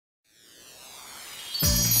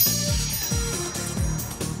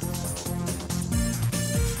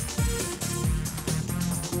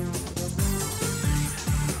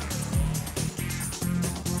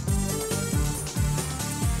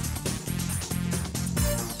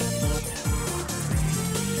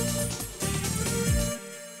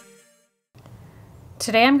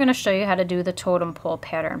Today I'm going to show you how to do the totem pole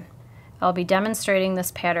pattern. I'll be demonstrating this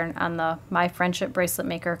pattern on the My Friendship Bracelet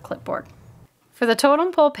Maker clipboard. For the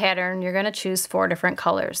totem pole pattern, you're going to choose 4 different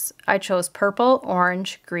colors. I chose purple,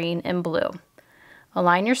 orange, green, and blue.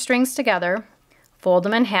 Align your strings together, fold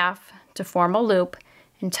them in half to form a loop,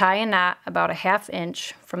 and tie a knot about a 1/2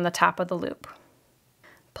 inch from the top of the loop.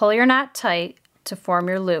 Pull your knot tight to form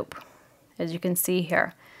your loop. As you can see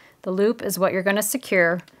here, the loop is what you're going to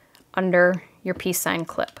secure under your peace sign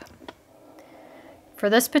clip.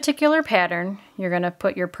 For this particular pattern, you're going to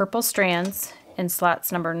put your purple strands in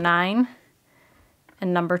slots number 9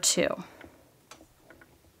 and number 2.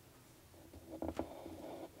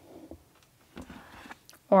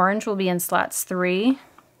 Orange will be in slots 3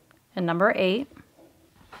 and number 8.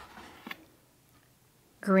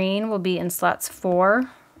 Green will be in slots 4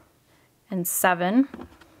 and 7.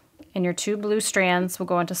 And your 2 blue strands will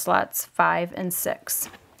go into slots 5 and 6.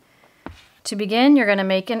 To begin, you're going to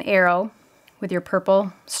make an arrow with your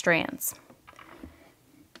purple strands.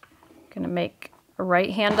 You're going to make a right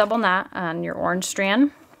hand double knot on your orange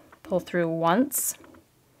strand, pull through once,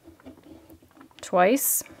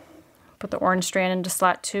 twice, put the orange strand into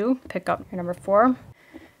slot 2, pick up your number 4,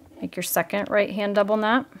 make your second right hand double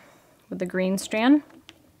knot with the green strand,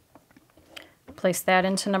 place that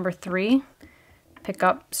into number 3, pick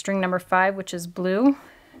up string number 5, which is blue,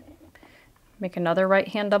 make another right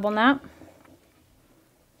hand double knot,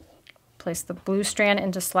 place the blue strand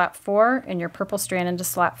into slot 4 and your purple strand into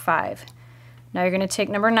slot 5. Now you're going to take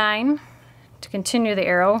number 9 to continue the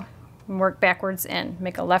arrow and work backwards in.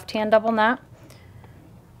 Make a left hand double knot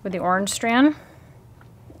with the orange strand,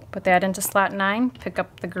 put that into slot 9, pick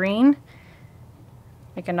up the green,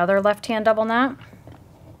 make another left hand double knot,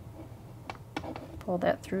 pull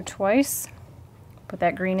that through twice, put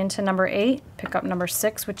that green into number 8, pick up number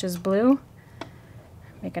 6, which is blue,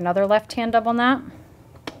 make another left hand double knot,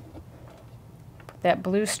 put that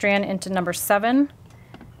blue strand into number 7,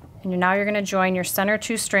 and now you're going to join your center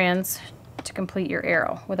 2 strands to complete your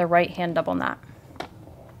arrow with a right hand double knot.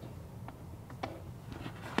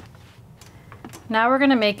 Now we're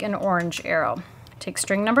going to make an orange arrow. Take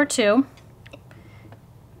string number 2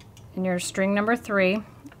 and your string number 3,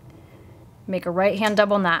 make a right hand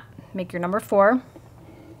double knot, make your number 4,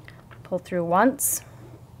 pull through once,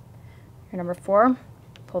 your number 4,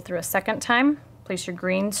 pull through a second time, place your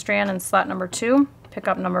green strand in slot number 2, pick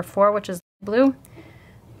up number 4, which is blue,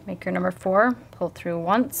 make your number 4, pull through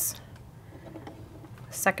once,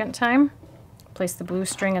 second time, place the blue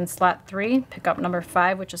string in slot 3, pick up number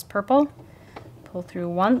 5, which is purple, pull through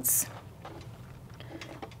once,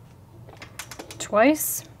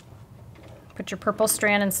 twice, put your purple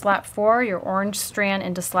strand in slot 4, your orange strand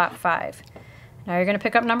into slot 5. Now you're going to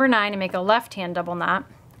pick up number 9 and make a left hand double knot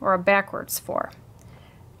or a backwards 4.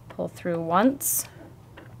 Pull through once,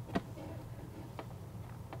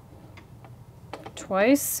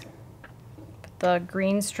 twice, put the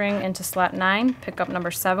green string into slot 9, pick up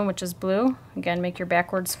number 7, which is blue, again make your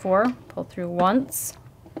backwards 4, pull through once,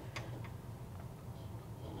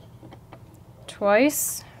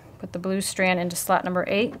 twice, put the blue strand into slot number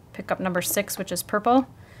 8, pick up number 6, which is purple,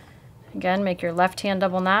 again make your left hand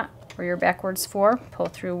double knot or your backwards 4, pull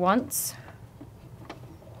through once,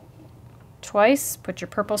 twice, put your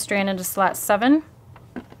purple strand into slot 7,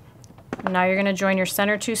 and now you're going to join your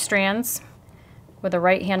center 2 strands with a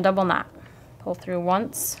right hand double knot. Pull through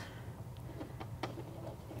once,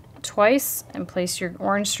 twice, and place your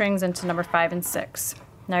orange strings into number 5 and 6.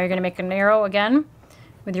 Now you're going to make an arrow again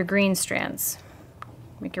with your green strands.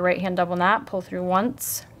 Make your right hand double knot, pull through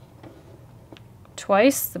once,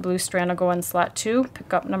 twice, the blue strand will go in slot 2,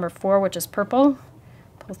 pick up number 4, which is purple,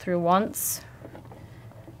 pull through once,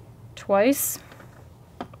 twice,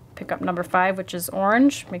 pick up number 5, which is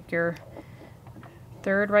orange, make your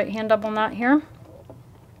third right hand double knot here,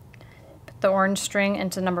 put the orange string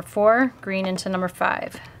into number 4, green into number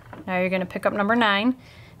 5. Now you're going to pick up number 9,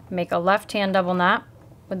 make a left hand double knot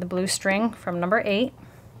with the blue string from number 8,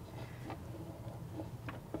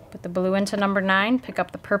 put the blue into number 9, pick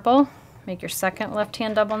up the purple, make your second left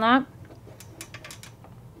hand double knot,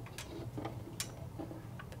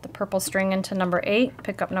 put the purple string into number 8,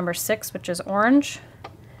 pick up number 6, which is orange,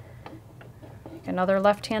 make another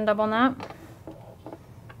left hand double knot,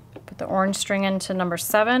 put the orange string into number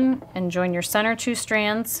 7, and join your center 2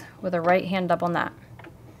 strands with a right hand double knot.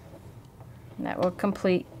 And that will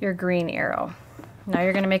complete your green arrow. Now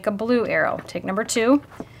you're going to make a blue arrow. Take number 2,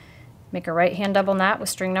 make a right hand double knot with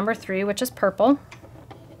string number 3, which is purple,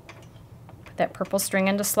 put that purple string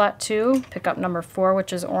into slot 2, pick up number 4,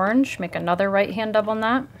 which is orange, make another right hand double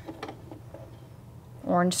knot,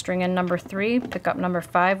 orange string in number 3, pick up number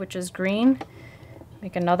 5, which is green,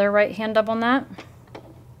 Make another right hand double knot.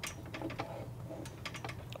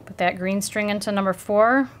 Put that green string into number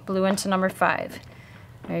 4, blue into number 5.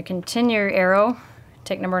 Now you continue your arrow,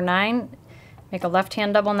 take number 9, make a left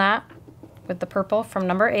hand double knot with the purple from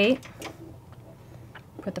number 8.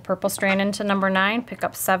 Put the purple strand into number 9, pick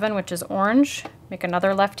up 7, which is orange, make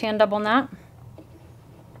another left hand double knot.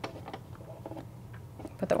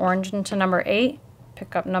 Put the orange into number 8,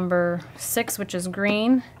 pick up number 6, which is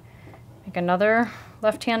green, make another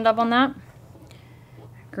left hand double knot.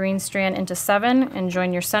 Green strand into 7 and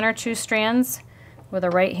join your center 2 strands with a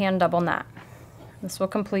right hand double knot. This will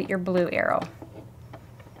complete your blue arrow.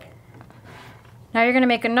 Now you're going to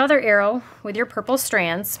make another arrow with your purple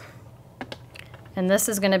strands, and this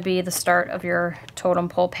is going to be the start of your totem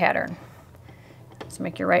pole pattern. So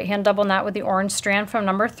make your right hand double knot with the orange strand from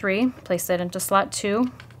number 3, place it into slot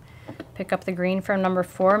 2, pick up the green from number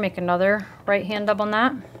 4, make another right hand double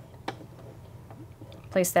knot,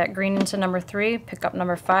 place that green into number 3, pick up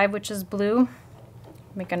number 5, which is blue,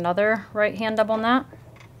 make another right hand double knot,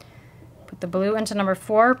 put the blue into number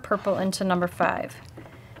 4, purple into number 5.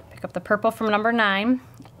 Pick up the purple from number 9,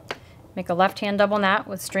 make a left hand double knot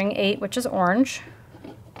with string 8, which is orange.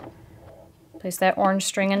 Place that orange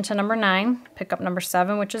string into number 9, pick up number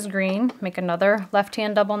 7, which is green, make another left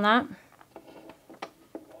hand double knot.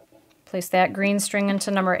 Place that green string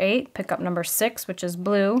into number 8, pick up number 6, which is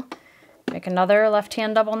blue, make another left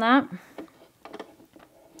hand double knot.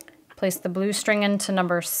 Place the blue string into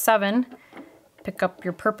number 7, pick up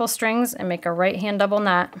your purple strings and make a right hand double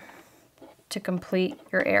knot to complete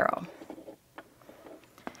your arrow.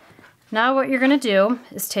 Now what you're going to do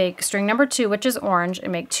is take string number 2, which is orange,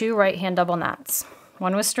 and make 2 right hand double knots.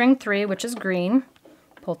 One with string 3, which is green,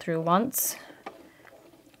 pull through once,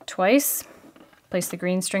 twice, place the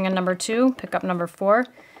green string in number 2, pick up number 4,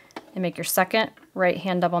 and make your second right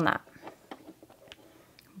hand double knot.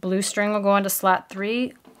 Blue string will go into slot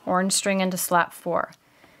 3, orange string into slot 4.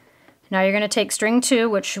 Now you're going to take string 2,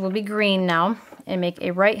 which will be green now, and make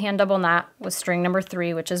a right hand double knot with string number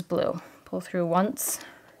 3, which is blue. Pull through once,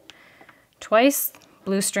 twice,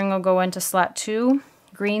 blue string will go into slot 2,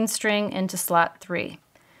 green string into slot 3.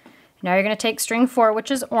 Now you're going to take string 4, which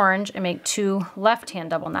is orange, and make 2 left hand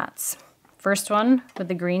double knots. First one with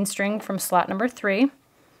the green string from slot number 3,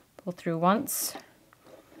 pull through once,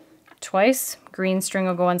 twice, green string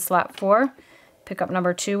will go in slot 4, pick up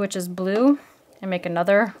number 2, which is blue, and make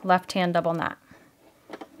another left hand double knot.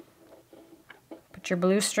 Put your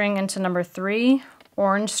blue string into number 3,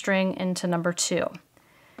 orange string into number 2.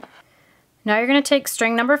 Now you're going to take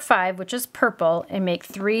string number 5, which is purple, and make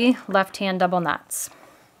 3 left hand double knots.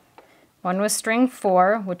 One with string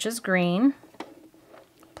 4, which is green.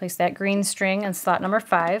 Place that green string in slot number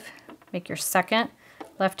 5. Make your second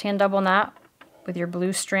left hand double knot with your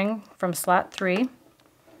blue string from slot 3.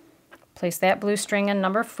 Place that blue string in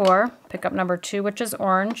number 4, pick up number 2, which is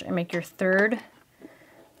orange, and make your third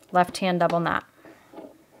left hand double knot.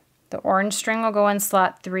 The orange string will go in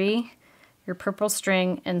slot 3, your purple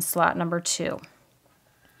string in slot number 2.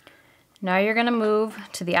 Now you're going to move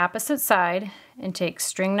to the opposite side and take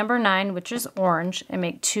string number 9, which is orange, and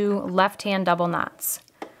make 2 left hand double knots.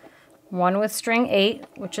 One with string 8,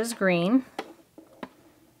 which is green.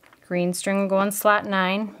 Green string will go in slot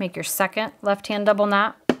 9, make your second left hand double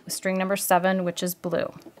knot with string number 7, which is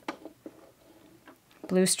blue.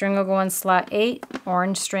 Blue string will go in slot 8,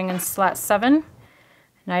 orange string in slot 7.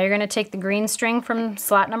 Now you're going to take the green string from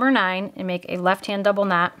slot number 9 and make a left hand double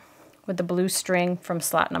knot with the blue string from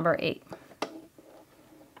slot number 8.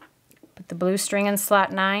 Put the blue string in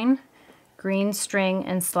slot 9, green string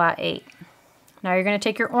in slot 8. Now you're going to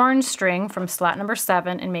take your orange string from slot number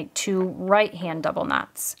 7 and make 2 right hand double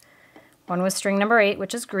knots. One with string number 8,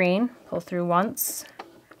 which is green, pull through once,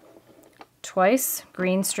 twice,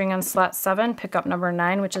 green string on slot 7, pick up number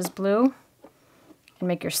 9, which is blue, and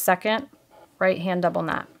make your second right hand double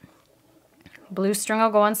knot. Blue string will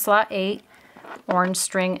go in slot 8, orange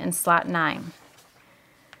string in slot 9.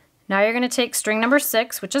 Now you're going to take string number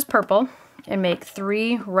 6, which is purple, and make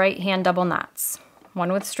 3 right hand double knots.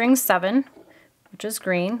 One with string 7, which is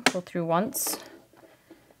green, pull through once,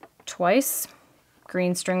 twice,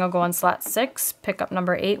 green string will go in slot 6, pick up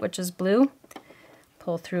number 8, which is blue,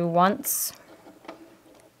 pull through once,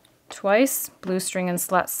 twice, blue string in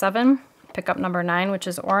slot 7, pick up number 9, which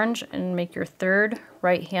is orange, and make your third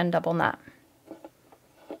right hand double knot.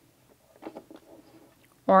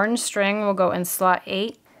 Orange string will go in slot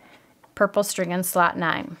 8, purple string in slot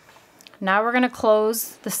 9. Now we're going to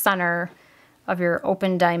close the center of your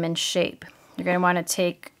open diamond shape. You're going to want to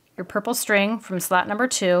take your purple string from slot number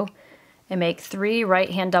 2 and make 3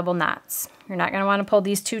 right hand double knots. You're not going to want to pull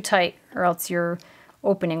these too tight or else your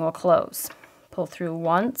opening will close. Pull through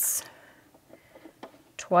once,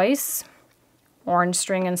 twice, orange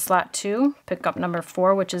string in slot 2, pick up number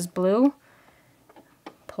 4, which is blue,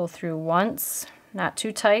 pull through once, not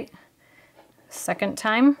too tight, second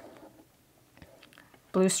time,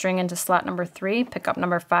 blue string into slot number 3, pick up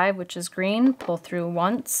number 5, which is green, pull through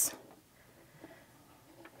once,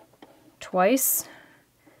 twice,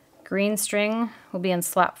 green string will be in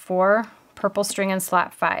slot 4, purple string in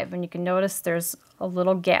slot 5, and you can notice there's a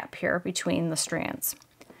little gap here between the strands.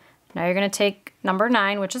 Now you're going to take number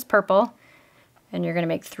 9, which is purple, and you're going to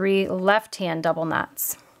make 3 left-hand double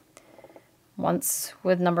knots. Once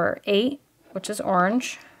with number 8, which is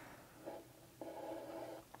orange.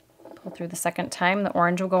 Pull through the second time. The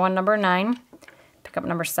orange will go on number 9. Pick up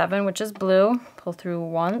number 7, which is blue. Pull through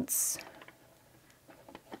once,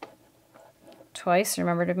 twice.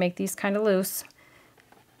 Remember to make these kind of loose.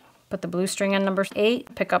 Put the blue string on number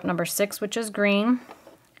 8. Pick up number 6, which is green.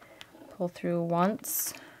 Pull through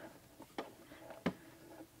once,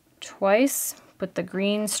 twice. Put the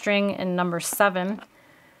green string in number 7.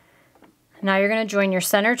 Now you're going to join your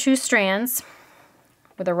center 2 strands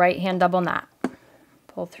with a right hand double knot.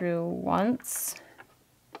 Pull through once,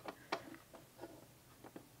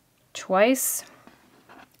 twice,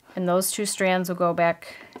 and those 2 strands will go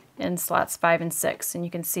back in slots 5 and 6, and you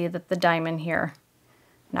can see that the diamond here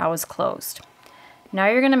now is closed. Now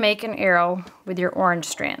you're going to make an arrow with your orange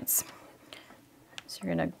strands. So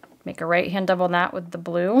you're going to make a right hand double knot with the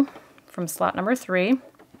blue from slot number 3,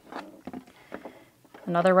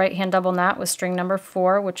 another right hand double knot with string number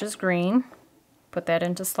 4, which is green, put that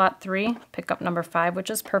into slot 3, pick up number 5, which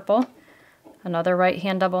is purple, another right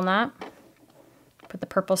hand double knot, put the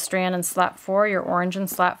purple strand in slot 4, your orange in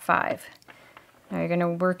slot 5. Now you're going to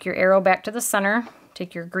work your arrow back to the center,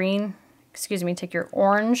 take your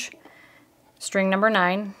orange string number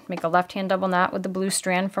 9, make a left hand double knot with the blue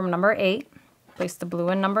strand from number 8, place the blue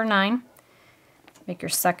in number 9, make your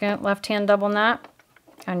second left hand double knot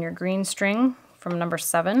on your green string from number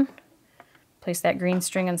 7, place that green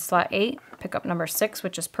string in slot 8, pick up number 6,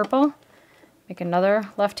 which is purple, make another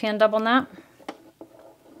left hand double knot,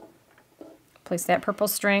 place that purple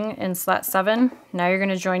string in slot 7. Now you're going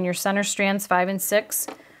to join your center strands 5 and 6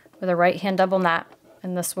 with a right hand double knot,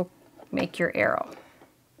 and this will make your arrow.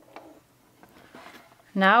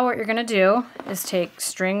 Now what you're going to do is take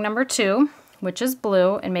string number 2, which is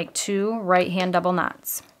blue, and make 2 right hand double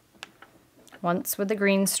knots. Once with the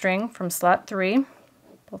green string from slot 3,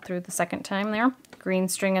 pull through the second time there, green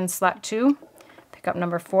string in slot 2, pick up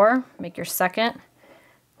number 4, make your second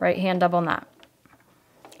right hand double knot.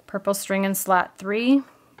 Purple string in slot 3,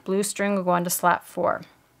 blue string will go into slot 4.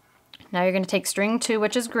 Now you're going to take string 2,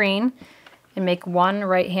 which is green, and make 1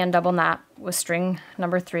 right hand double knot with string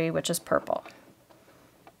number 3, which is purple.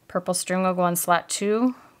 Purple string will go in slot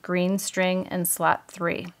 2, green string in slot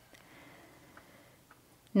 3.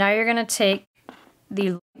 Now you're going to take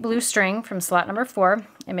the blue string from slot number 4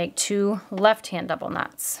 and make 2 left hand double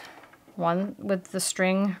knots. One with the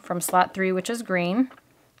string from slot 3, which is green,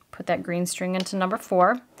 put that green string into number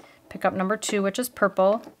 4, pick up number 2, which is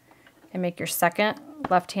purple, and make your second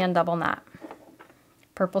left hand double knot.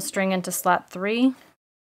 Purple string into slot 3,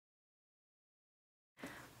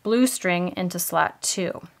 blue string into slot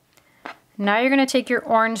 2. Now you're going to take your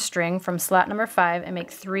orange string from slot number 5 and make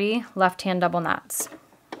 3 left hand double knots.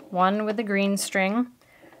 One with the green string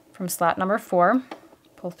from slot number 4,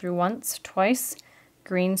 pull through once, twice,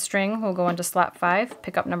 green string will go into slot 5,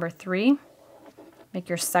 pick up number 3, make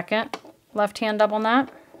your second left hand double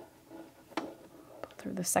knot, pull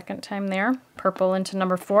through the second time there, purple into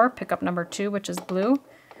number 4, pick up number 2, which is blue,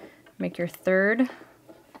 make your third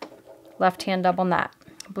left hand double knot.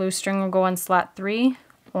 Blue string will go in slot 3,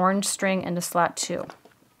 orange string into slot 2.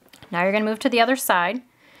 Now you're going to move to the other side,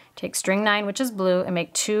 take string 9, which is blue, and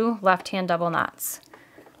make 2 left hand double knots.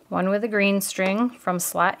 One with the green string from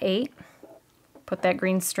slot 8, put that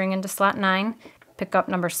green string into slot 9, pick up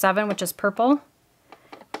number 7, which is purple,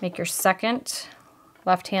 make your second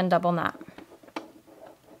left hand double knot.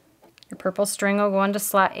 Your purple string will go into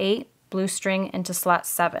slot 8, blue string into slot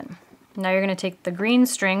 7. Now you're going to take the green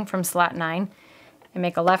string from slot 9 and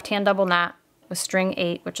make a left hand double knot with string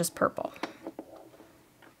 8, which is purple.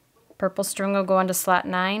 Purple string will go into slot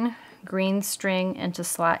 9, green string into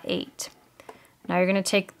slot 8. Now you're going to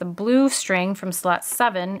take the blue string from slot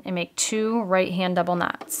 7 and make 2 right hand double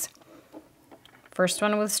knots. First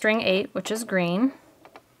one with string 8, which is green.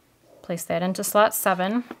 Place that into slot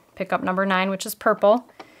 7, pick up number 9, which is purple,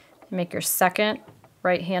 and make your second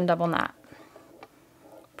right hand double knot.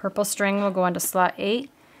 Purple string will go into slot 8,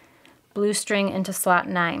 blue string into slot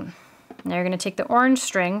 9. Now you're going to take the orange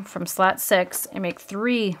string from slot 6 and make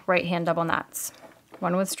 3 right hand double knots.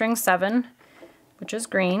 One with string 7, which is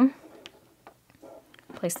green.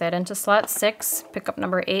 Place that into slot 6, pick up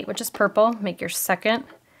number 8, which is purple, make your second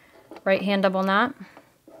right hand double knot.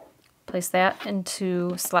 Place that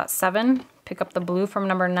into slot 7, pick up the blue from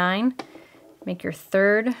number 9, make your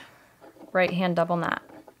third right hand double knot.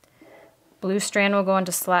 Blue strand will go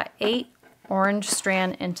into slot 8, orange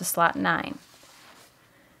strand into slot 9.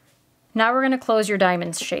 Now we're going to close your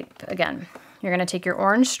diamond shape again. You're going to take your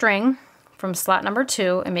orange string from slot number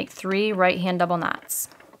 2 and make 3 right hand double knots.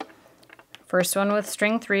 First one with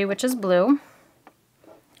string 3, which is blue.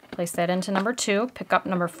 Place that into number 2, pick up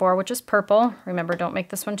number 4, which is purple. Remember, don't make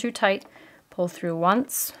this one too tight. Pull through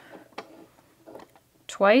once,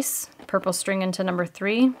 twice, purple string into number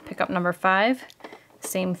 3, pick up number 5.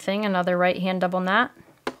 Same thing, another right hand double knot.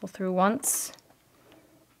 Pull through once,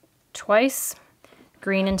 twice,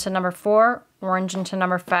 green into number 4, orange into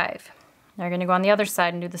number 5. Now you're going to go on the other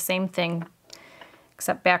side and do the same thing,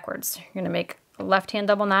 except backwards. You're going to make a left hand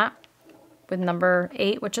double knot with number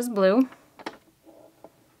 8, which is blue.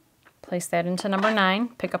 Place that into number 9,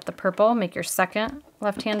 pick up the purple, make your second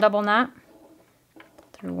left hand double knot. Pull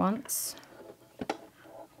through once,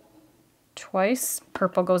 twice,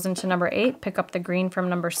 purple goes into number 8, pick up the green from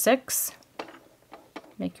number 6.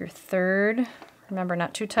 Make your third, remember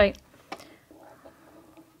not too tight,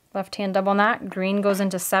 left hand double knot, green goes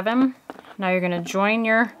into 7. Now you're going to join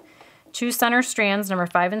your 2 center strands, number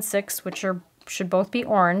 5 and 6, which should both be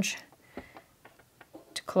orange,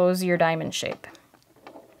 to close your diamond shape.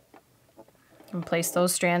 And place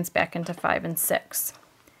those strands back into 5 and 6.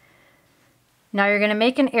 Now you're going to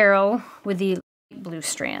make an arrow with the blue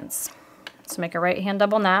strands. So make a right hand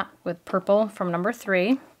double knot with purple from number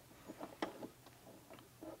 3.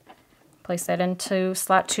 Place that into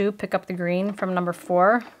slot 2, pick up the green from number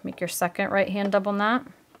 4, make your second right hand double knot.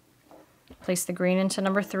 Place the green into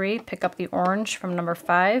number 3, pick up the orange from number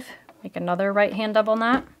 5, make another right hand double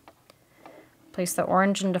knot. Place the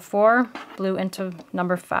orange into 4, blue into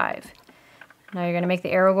number 5. Now you're going to make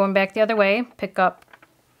the arrow going back the other way, pick up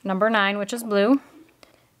number 9, which is blue,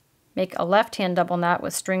 make a left hand double knot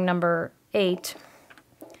with string number 8,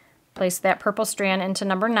 place that purple strand into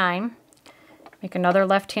number 9, make another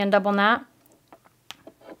left hand double knot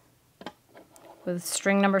with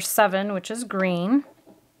string number 7, which is green.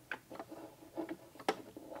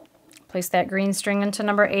 Place that green string into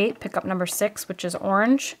number 8, pick up number 6, which is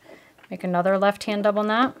orange, make another left hand double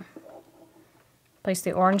knot. Place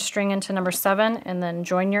the orange string into number 7 and then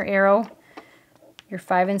join your arrow, your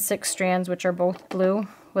 5 and 6 strands, which are both blue,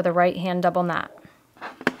 with a right hand double knot.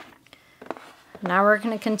 Now we're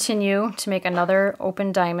going to continue to make another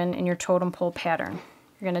open diamond in your totem pole pattern.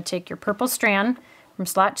 You're going to take your purple strand from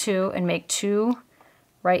slot 2 and make 2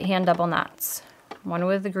 right hand double knots. One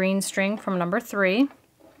with the green string from number 3.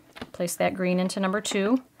 Place that green into number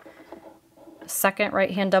 2. A second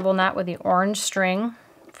right hand double knot with the orange string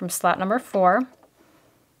from slot number 4.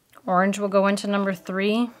 Orange will go into number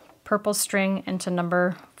 3, purple string into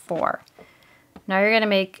number 4. Now you're going to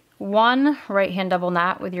make 1 right hand double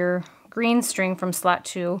knot with your green string from slot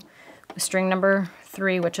 2 with string number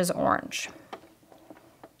 3, which is orange.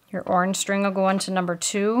 Your orange string will go into number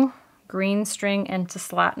 2, green string into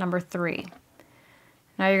slot number 3.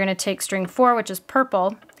 Now you're going to take string 4, which is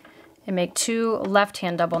purple, and make 2 left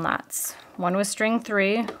hand double knots. One with string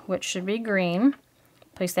 3, which should be green.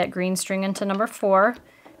 Place that green string into number 4,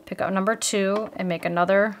 pick up number 2, and make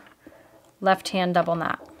another left hand double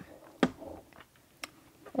knot.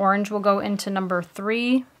 Orange will go into number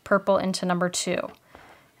 3, purple into number 2.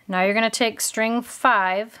 Now you're going to take string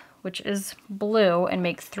 5, which is blue, and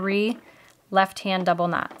make 3 left hand double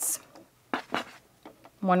knots.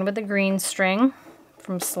 One with the green string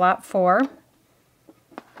from slot 4.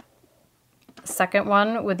 Second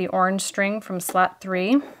one with the orange string from slot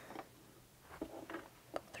 3. Pull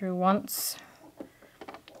through once.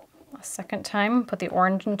 A second time, put the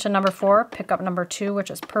orange into number 4, pick up number 2, which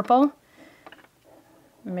is purple.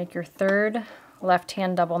 Make your third left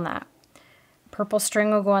hand double knot. Purple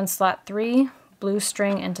string will go on slot 3, blue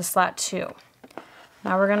string into slot 2.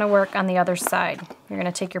 Now we're going to work on the other side. You're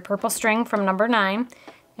going to take your purple string from number 9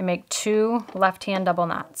 and make 2 left hand double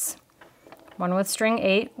knots. One with string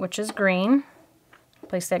 8, which is green.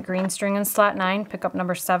 Place that green string in slot 9, pick up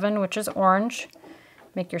number 7, which is orange.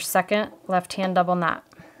 Make your second left hand double knot.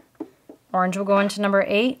 Orange will go into number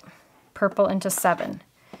 8, purple into 7.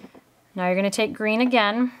 Now you're going to take green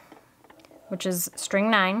again, which is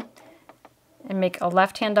string 9, and make a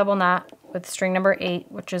left hand double knot with string number 8,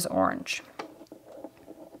 which is orange.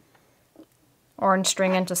 Orange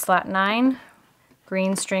string into slot 9,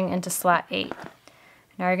 green string into slot 8.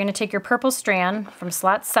 Now you're going to take your purple strand from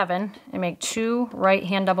slot 7 and make 2 right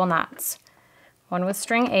hand double knots. One with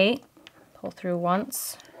string 8, pull through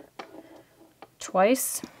once,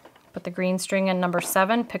 twice, put the green string in number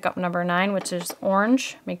 7, pick up number 9, which is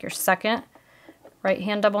orange, make your second right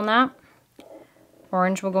hand double knot.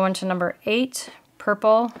 Orange will go into number 8,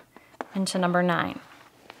 purple into number 9.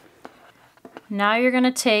 Now you're going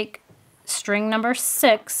to take string number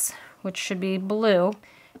 6, which should be blue,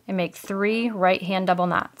 and make 3 right hand double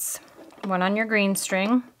knots. One on your green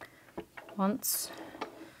string, once,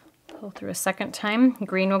 pull through a second time.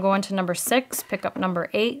 Green will go into number 6, pick up number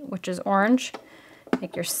 8, which is orange,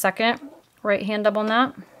 make your second right hand double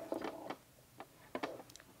knot.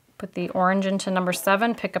 Put the orange into number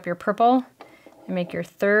 7, pick up your purple, and make your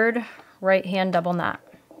third right hand double knot.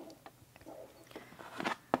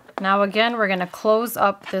 Now again, we're going to close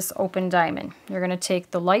up this open diamond. You're going to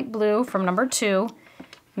take the light blue from number 2,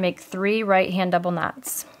 make 3 right hand double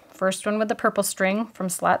knots. First one with the purple string from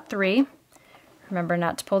slot 3. Remember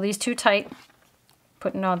not to pull these too tight.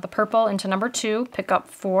 Putting the purple into number 2, pick up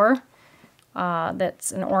 4.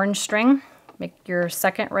 That's an orange string. Make your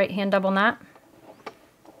second right hand double knot.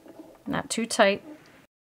 Not too tight.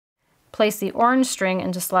 Place the orange string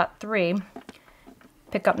into slot 3.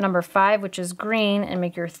 Pick up number 5, which is green, and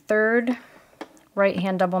make your third right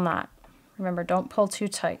hand double knot. Remember, don't pull too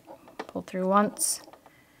tight. Pull through once,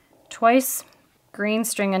 twice, green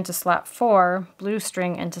string into slot 4, blue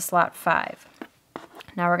string into slot 5.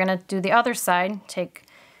 Now we're going to do the other side. Take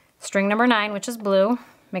string number 9, which is blue,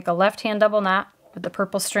 make a left hand double knot with the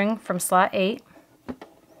purple string from slot 8.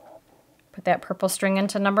 Put that purple string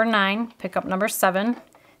into number 9, pick up number 7,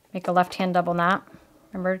 make a left hand double knot.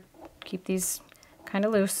 Remember, keep these kind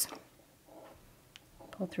of loose.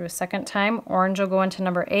 Pull through a second time. Orange will go into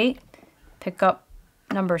number 8. Pick up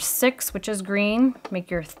number 6, which is green. Make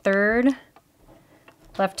your third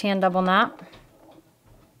left hand double knot.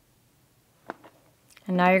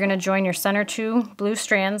 And now you're going to join your center 2 blue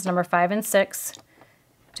strands, number 5 and 6,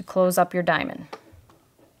 to close up your diamond.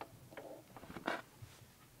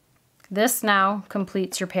 This now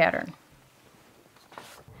completes your pattern.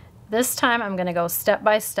 This time I'm going to go step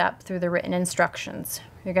by step through the written instructions.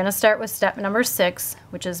 You're going to start with step number 6,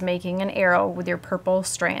 which is making an arrow with your purple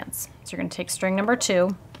strands. So you're going to take string number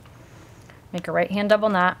 2, make a right hand double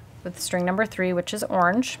knot with string number 3, which is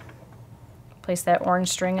orange. Place that orange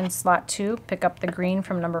string in slot 2, pick up the green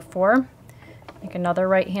from number 4, make another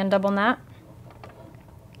right hand double knot.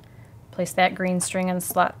 Place that green string in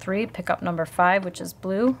slot 3, pick up number 5, which is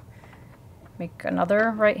blue, make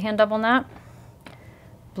another right hand double knot.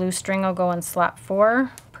 Blue string will go in slot 4,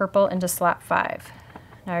 purple into slot 5.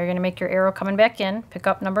 Now you're going to make your arrow coming back in, pick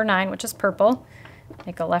up number 9, which is purple,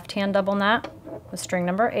 make a left hand double knot with string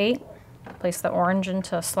number 8, place the orange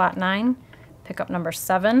into slot 9, pick up number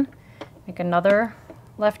 7, make another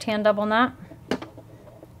left hand double knot,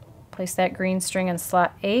 place that green string in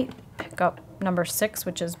slot 8, pick up number 6,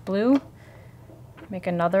 which is blue, make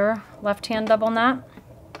another left hand double knot,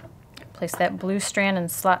 place that blue strand in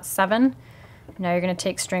slot 7. Now you're going to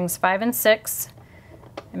take strings 5 and 6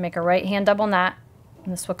 and make a right hand double knot,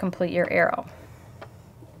 and this will complete your arrow.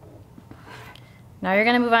 Now you're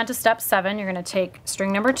going to move on to step 7. You're going to take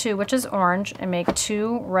string number 2, which is orange, and make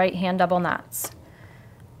 2 right hand double knots.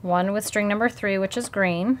 One with string number 3, which is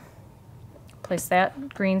green. Place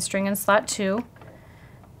that green string in slot 2,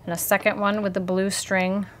 and a second one with the blue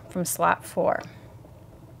string from slot 4.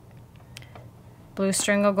 Blue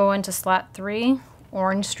string will go into slot 3,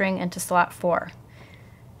 orange string into slot 4.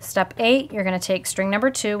 Step 8, you're going to take string number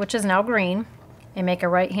 2, which is now green, and make a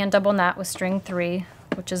right hand double knot with string 3,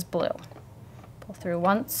 which is blue. Pull through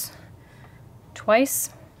once,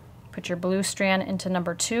 twice, put your blue strand into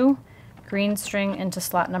number 2, green string into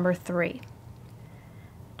slot number 3.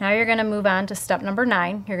 Now you're going to move on to step number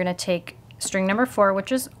 9. You're going to take string number 4,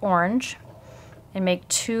 which is orange, and make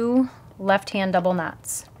 2 left hand double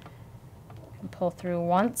knots. And pull through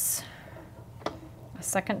once, a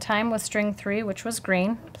second time with string 3, which was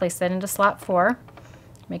green, place that into slot 4,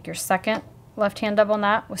 make your second left hand double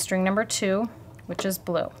knot with string number 2, which is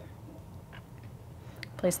blue.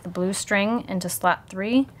 Place the blue string into slot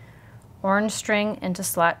 3, orange string into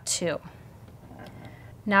slot 2.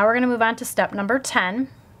 Now we're going to move on to step number 10.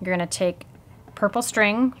 You're going to take purple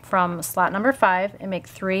string from slot number 5 and make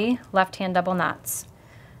 3 left hand double knots.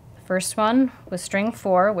 The first one with string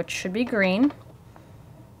 4, which should be green.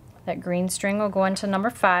 That green string will go into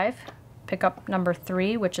number 5, pick up number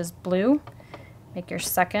 3, which is blue, make your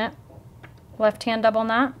second left hand double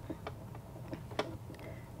knot.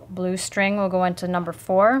 Blue string will go into number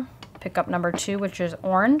 4, pick up number 2, which is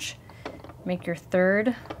orange, make your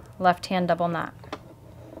third left-hand double knot.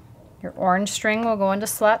 Your orange string will go into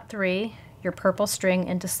slot 3, your purple string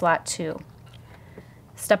into slot 2.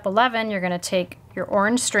 Step 11, you're going to take your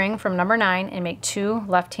orange string from number 9 and make 2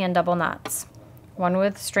 left-hand double knots. One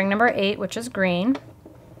with string number 8, which is green.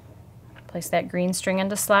 Place that green string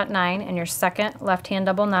into slot 9 and your second left-hand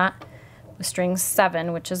double knot with string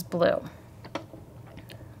 7, which is blue.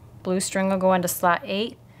 Blue string will go into slot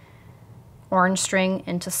 8, orange string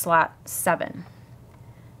into slot 7.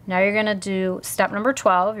 Now you're going to do step number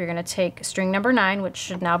 12. You're going to take string number 9, which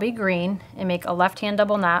should now be green, and make a left-hand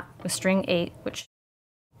double knot with string 8, which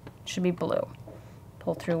should be blue.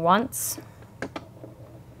 Pull through once,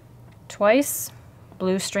 twice,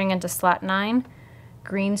 blue string into slot 9,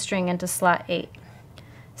 green string into slot 8.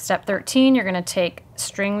 Step 13, you're going to take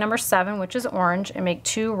string number 7, which is orange, and make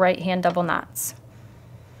 2 right-hand double knots.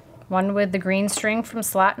 One with the green string from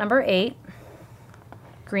slot number 8,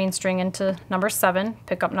 green string into number 7,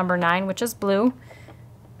 pick up number 9, which is blue,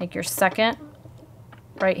 make your second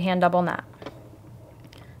right-hand double knot.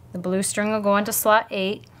 The blue string will go into slot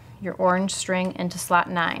 8, your orange string into slot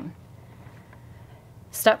 9.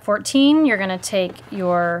 Step 14, you're going to take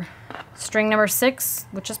your string number 6,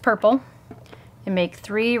 which is purple, and make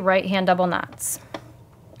 3 right-hand double knots.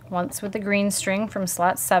 Once with the green string from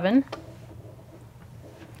slot 7,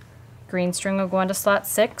 green string will go into slot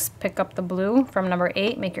 6, pick up the blue from number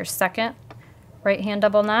 8, make your second right-hand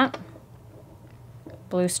double knot.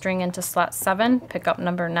 Blue string into slot 7, pick up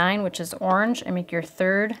number 9, which is orange, and make your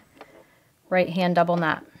third right-hand double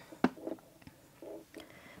knot.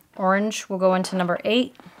 Orange will go into number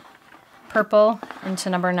 8, purple into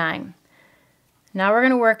number 9. Now we're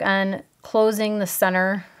going to work on closing the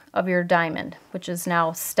center of your diamond, which is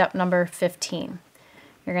now step number 15.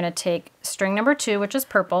 You're going to take string number 2, which is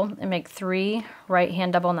purple, and make 3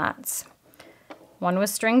 right-hand double knots. One with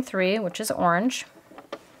string 3, which is orange.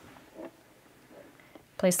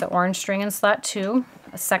 Place the orange string in slot 2,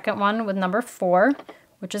 a second one with number 4,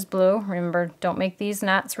 which is blue. Remember, don't make these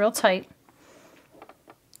knots real tight.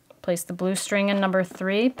 Place the blue string in number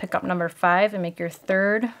 3, pick up number 5, and make your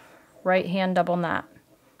third right-hand double knot.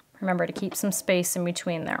 Remember to keep some space in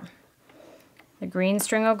between there. The green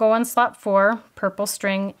string will go in slot 4, purple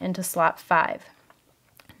string into slot 5.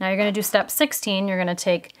 Now you're going to do step 16. You're going to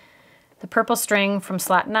take the purple string from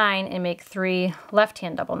slot 9 and make 3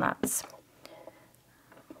 left-hand double knots.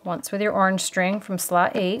 Once with your orange string from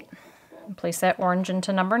slot 8, and place that orange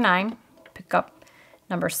into number 9. Pick up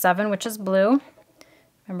number 7, which is blue.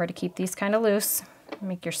 Remember to keep these kind of loose.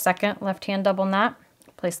 Make your second left-hand double knot.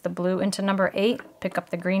 Place the blue into number 8, pick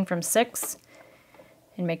up the green from 6,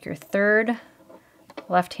 and make your third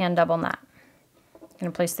left-hand double knot. You're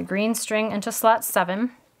going to place the green string into slot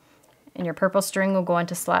 7, and your purple string will go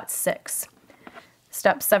into slot 6.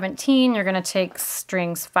 Step 17, you're going to take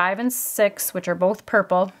strings 5 and 6, which are both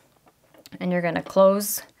purple, and you're going to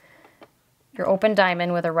close your open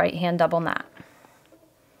diamond with a right-hand double knot.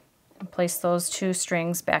 And place those 2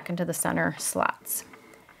 strings back into the center slots.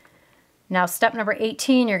 Now step number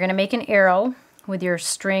 18, you're going to make an arrow with your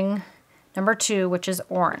string number 2, which is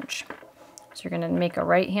orange. So you're going to make a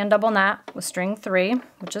right-hand double knot with string 3,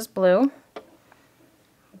 which is blue.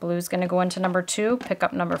 Blue is going to go into number 2, pick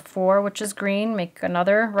up number 4, which is green, make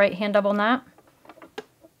another right-hand double knot.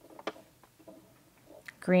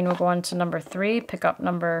 Green will go into number 3, pick up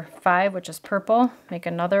number 5, which is purple, make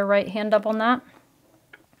another right-hand double knot.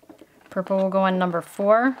 Purple will go in number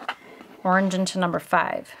 4, orange into number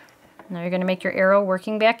 5. Now you're going to make your arrow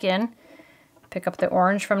working back in. Pick up the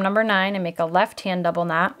orange from number 9 and make a left-hand double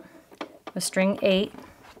knot with string 8,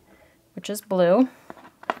 which is blue.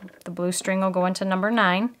 The blue string will go into number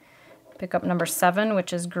 9. Pick up number 7,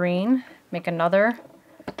 which is green. Make another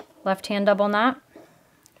left-hand double knot.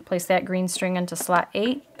 Place that green string into slot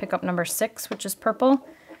 8. Pick up number 6, which is purple.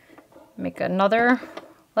 Make another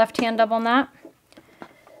left-hand double knot.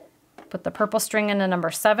 Put the purple string into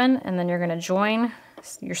number 7, and then you're going to join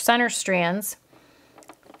your center strands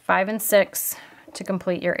 5 and 6 to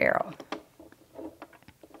complete your arrow.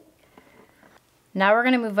 Now we're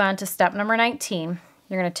going to move on to step number 19.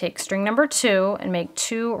 You're going to take string number 2 and make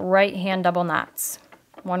 2 right-hand double knots.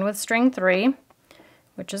 One with string 3,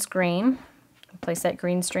 which is green. Place that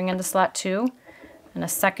green string into slot 2, and a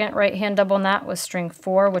second right-hand double knot with string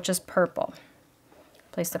 4, which is purple.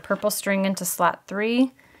 Place the purple string into slot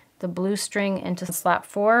 3, the blue string into slot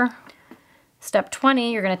 4. Step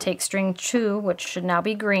 20, you're going to take string 2, which should now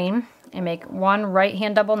be green, and make 1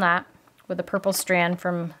 right-hand double knot with the purple strand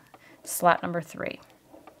from slot number 3.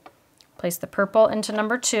 Place the purple into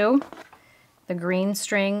number 2, the green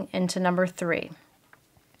string into number 3.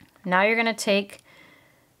 Now you're going to take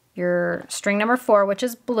your string number 4, which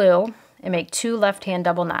is blue, and make 2 left-hand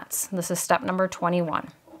double knots. This is step number 21.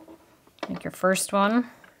 Make your first one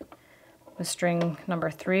with string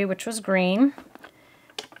number 3, which was green,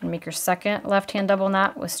 and make your second left-hand double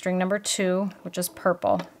knot with string number 2, which is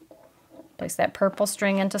purple. Place that purple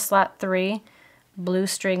string into slot 3, blue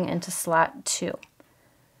string into slot 2.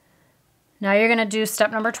 Now you're going to do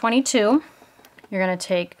step number 22. You're going to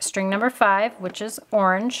take string number 5, which is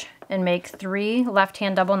orange, and make 3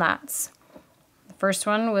 left-hand double knots. The first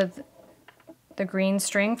one with the green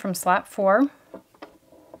string from slot 4.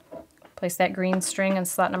 Place that green string in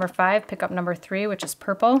slot number 5, pick up number 3, which is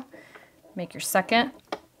purple. Make your second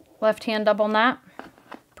left-hand double knot.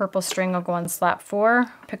 Purple string will go in slot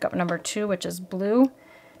 4, pick up number 2, which is blue.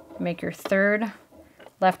 Make your third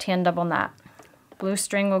left-hand double knot. Blue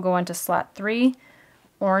string will go into slot 3,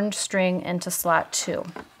 orange string into slot 2.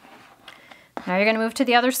 Now you're going to move to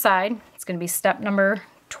the other side. It's going to be step number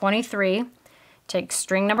 23. Take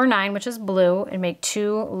string number 9, which is blue, and make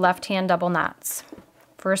 2 left-hand double knots.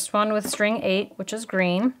 First one with string 8, which is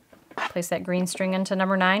green. Place that green string into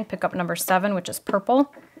number 9, pick up number 7, which is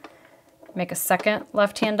purple. Make a second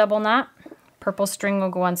left-hand double knot. Purple string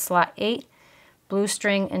will go on slot 8, blue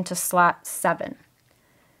string into slot 7.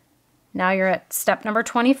 Now you're at step number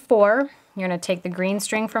 24. You're going to take the green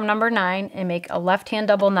string from number 9 and make a left-hand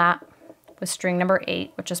double knot with string number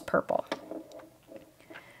 8, which is purple.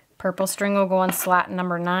 Purple string will go on slot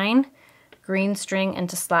number 9, green string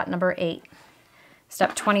into slot number 8.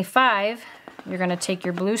 Step 25, you're going to take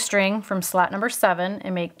your blue string from slot number 7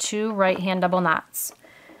 and make 2 right-hand double knots.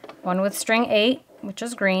 One with string 8, which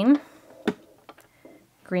is green.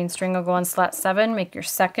 Green string will go on slot 7, make your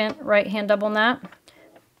second right-hand double knot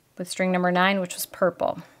with string number 9, which was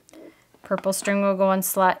purple. Purple string will go on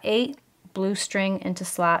slot 8, blue string into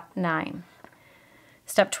slot 9.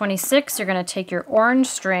 Step 26, you're going to take your orange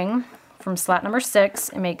string from slot number 6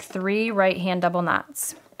 and make 3 right-hand double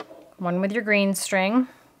knots. One with your green string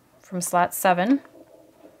from slot 7.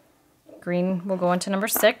 Green will go into number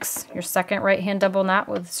 6. Your second right-hand double knot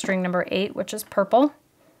with string number 8, which is purple.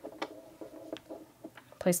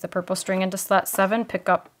 Place the purple string into slot 7, pick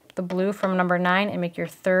up the blue from number 9, and make your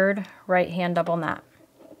third right-hand double knot.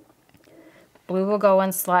 Blue will go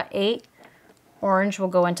in slot 8. Orange will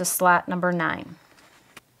go into slot number 9.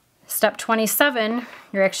 Step 27,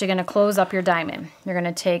 you're actually going to close up your diamond. You're going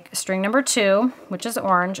to take string number 2, which is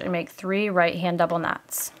orange, and make 3 right-hand double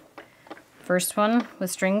knots. First one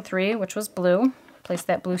with string 3, which was blue. Place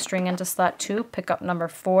that blue string into slot 2, pick up number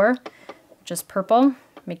 4, which is purple.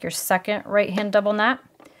 Make your second right-hand double knot.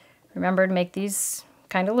 Remember to make these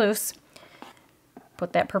kind of loose.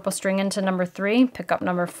 Put that purple string into number 3, pick up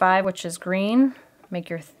number 5, which is green. Make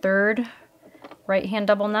your third right-hand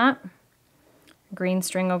double knot. Green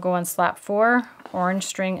string will go in slot 4, orange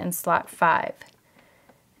string in slot 5.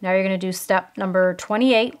 Now you're going to do step number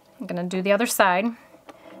 28. I'm going to do the other side.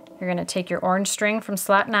 You're going to take your orange string from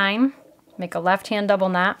slot 9, make a left-hand double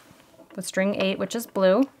knot with string 8, which is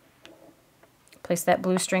blue. Place that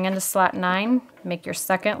blue string into slot 9, make your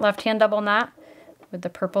second left-hand double knot with the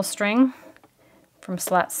purple string from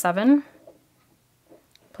slot 7.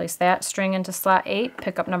 Place that string into slot 8,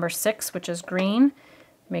 pick up number 6, which is green.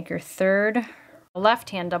 Make your third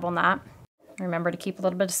left-hand double knot. Remember to keep a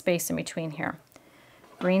little bit of space in between here.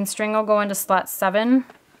 Green string will go into slot 7,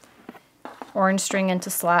 orange string into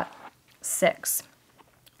slot 6.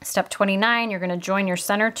 Step 29, you're going to join your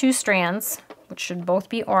center 2 strands, which should both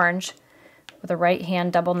be orange, with a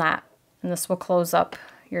right-hand double knot, and this will close up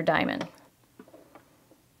your diamond.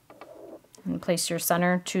 And place your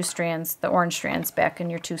center 2 strands, the orange strands, back in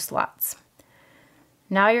your 2 slots.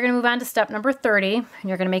 Now you're going to move on to step number 30, and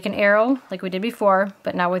you're going to make an arrow like we did before,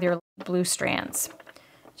 but now with your blue strands. So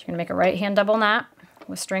you're going to make a right-hand double knot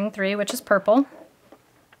with string 3, which is purple.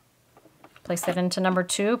 Place that into number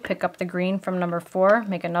 2, pick up the green from number 4,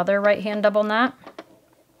 make another right-hand double knot.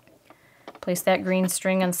 Place that green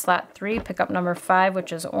string in slot 3, pick up number 5,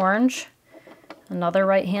 which is orange. Another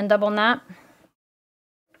right-hand double knot.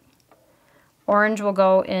 Orange will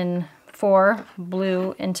go in 4,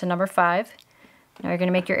 blue into number 5. Now you're going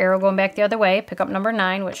to make your arrow going back the other way. Pick up number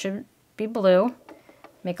 9, which should be blue.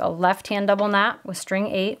 Make a left-hand double knot with string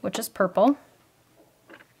 8, which is purple.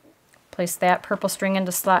 Place that purple string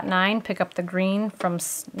into slot 9. Pick up the green from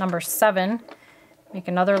number 7. Make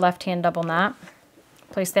another left-hand double knot.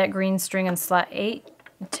 Place that green string in slot 8.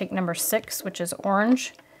 And take number 6, which is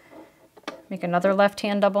orange. Make another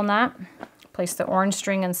left-hand double knot. Place the orange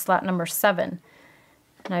string in slot number 7.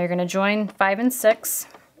 Now you're going to join 5 and 6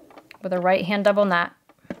 with a right-hand double knot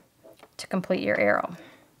to complete your arrow.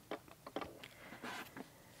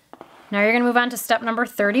 Now you're going to move on to step number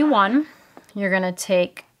 31. You're going to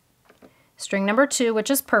take string number 2,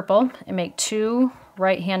 which is purple, and make 2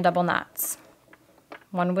 right hand double knots.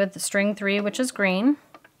 One with string 3, which is green.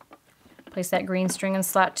 Place that green string in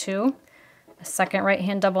slot 2. A second right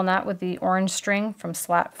hand double knot with the orange string from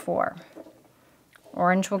slot 4.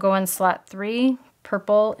 Orange will go in slot 3,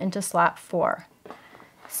 purple into slot 4.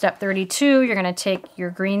 Step 32, you're going to take your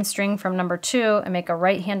green string from number 2 and make a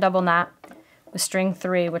right hand double knot with string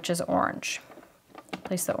 3, which is orange.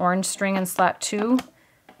 Place the orange string in slot 2,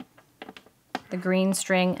 the green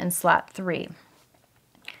string in slot 3.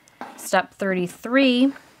 Step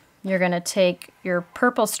 33, you're going to take your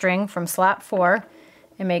purple string from slot 4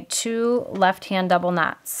 and make 2 left hand double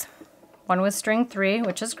knots. One with string 3,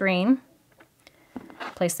 which is green.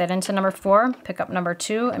 Place that into number 4, pick up number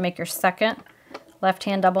 2, and make your second left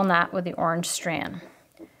hand double knot with the orange strand.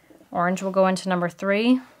 Orange will go into number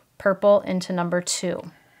 3, purple into number 2.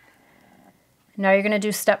 Now you're going to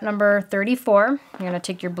do step number 34. You're going to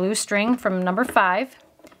take your blue string from number 5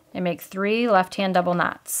 and make 3 left hand double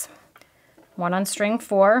knots. One on string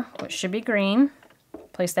 4, which should be green.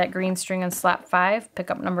 Place that green string in slot 5,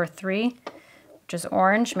 pick up number 3, which is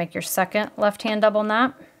orange, make your second left hand double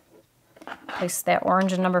knot. Place that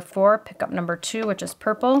orange in number 4, pick up number 2, which is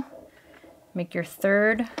purple, make your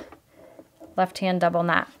third left hand double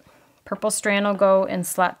knot. Purple strand will go in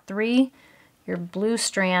slot 3, your blue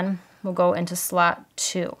strand will go into slot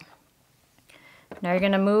 2. Now you're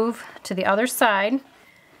going to move to the other side.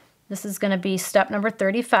 This is going to be step number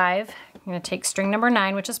 35. You're going to take string number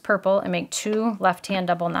 9, which is purple, and make 2 left hand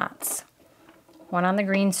double knots. One on the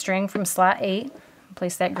green string from slot 8.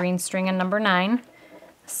 Place that green string in number 9.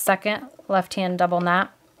 Second left hand double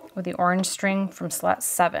knot with the orange string from slot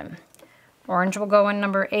 7. Orange will go in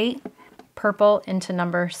number 8, purple into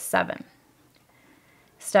number 7.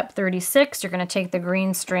 Step 36, you're going to take the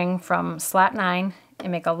green string from slot 9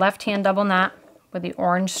 and make a left hand double knot with the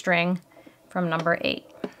orange string from number 8.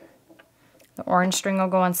 The orange string will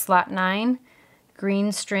go in slot 9,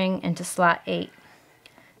 green string into slot 8.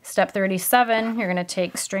 Step 37, you're going to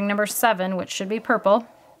take string number 7, which should be purple,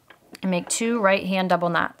 and make 2 right hand double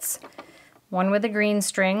knots. One with the green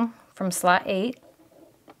string from slot 8.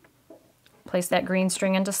 Place that green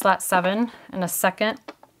string into slot 7 and a second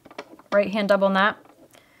right hand double knot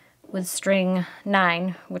with string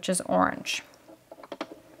 9, which is orange.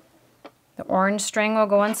 The orange string will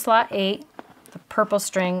go in slot 8, the purple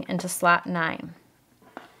string into slot 9.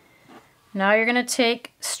 Now you're going to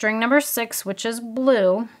take string number 6, which is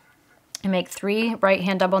blue, and make 3 right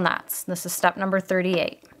hand double knots. This is step number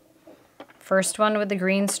 38. First one with the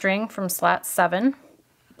green string from slot 7.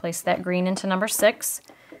 Place that green into number 6.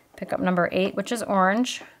 Pick up number 8, which is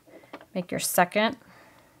orange. Make your second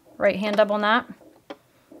right hand double knot.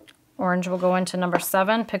 Orange will go into number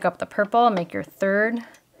 7. Pick up the purple and make your third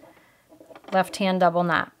left hand double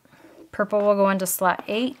knot. Purple will go into slot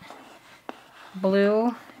 8.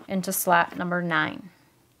 Blue into slot number 9.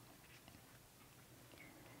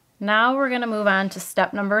 Now we're going to move on to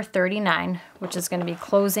step number 39, which is going to be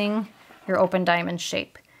closing your open diamond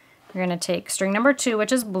shape. You're going to take string number 2,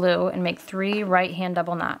 which is blue, and make 3 right hand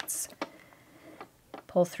double knots.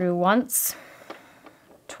 Pull through once,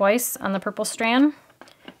 twice on the purple strand.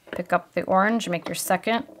 Pick up the orange, make your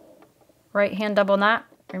second right hand double knot.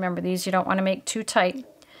 Remember, these you don't want to make too tight.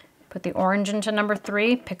 Put the orange into number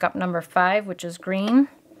 3, pick up number 5, which is green.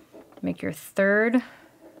 Make your third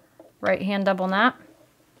right hand double knot.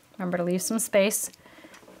 Remember to leave some space.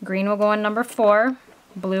 Green will go in number 4,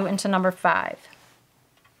 blue into number 5.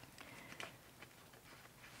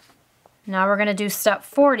 Now we're going to do step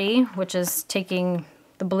 40, which is taking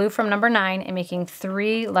the blue from number 9 and making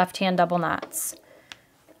 3 left hand double knots.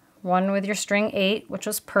 One with your string 8, which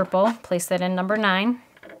was purple. Place that in number 9.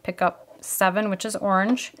 Pick up 7, which is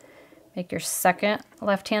orange. Make your second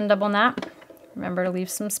left hand double knot. Remember to leave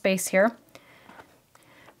some space here.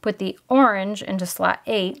 Put the orange into slot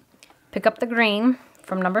 8. Pick up the green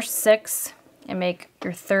from number 6 and make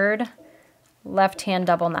your third left hand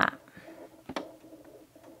double knot.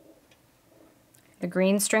 The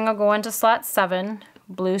green string will go into slot 7,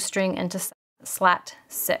 blue string into slot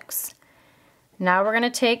 6. Now we're going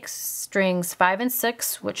to take strings 5 and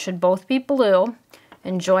 6, which should both be blue,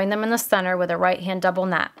 and join them in the center with a right hand double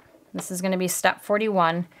knot. This is going to be step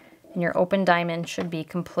 41, and your open diamond should be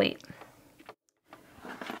complete.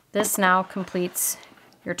 This now completes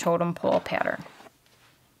your totem pole pattern.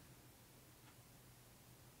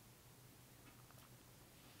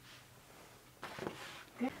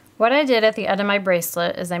 What I did at the end of my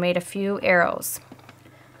bracelet is I made a few arrows.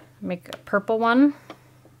 Make a purple one,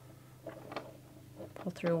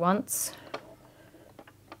 pull through once,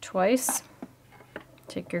 twice,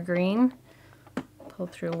 take your green, pull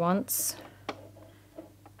through once,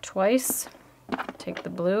 twice, take the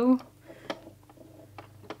blue,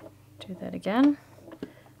 do that again. You're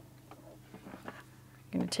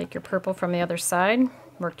going to take your purple from the other side,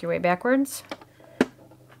 work your way backwards,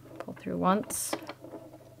 pull through once,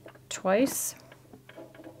 twice,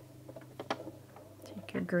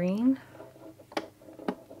 take your green,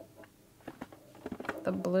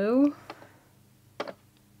 the blue,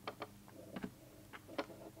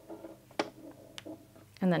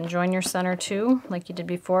 and then join your center two like you did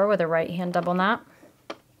before with a right hand double knot.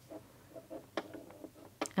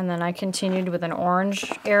 And then I continued with an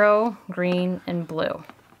orange arrow, green, and blue.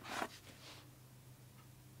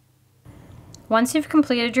 Once you've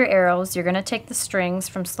completed your arrows, you're going to take the strings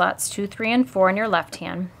from slots 2, 3, and 4 in your left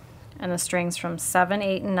hand and the strings from 7,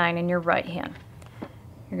 8, and 9 in your right hand.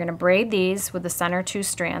 You're going to braid these with the center 2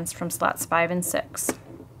 strands from slots 5 and 6.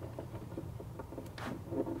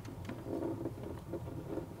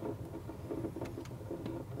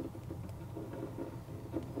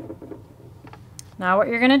 Now what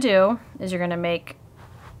you're going to do is you're going to make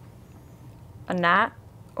a knot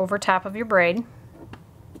over top of your braid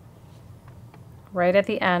right at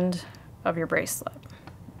the end of your bracelet.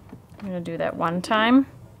 I'm going to do that one time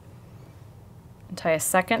and tie a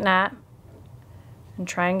second knot and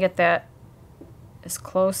try and get that as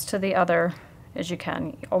close to the other as you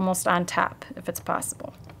can, almost on top if it's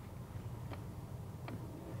possible.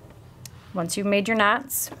 Once you've made your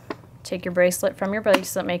knots, take your bracelet from your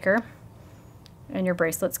bracelet maker and your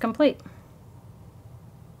bracelet's complete.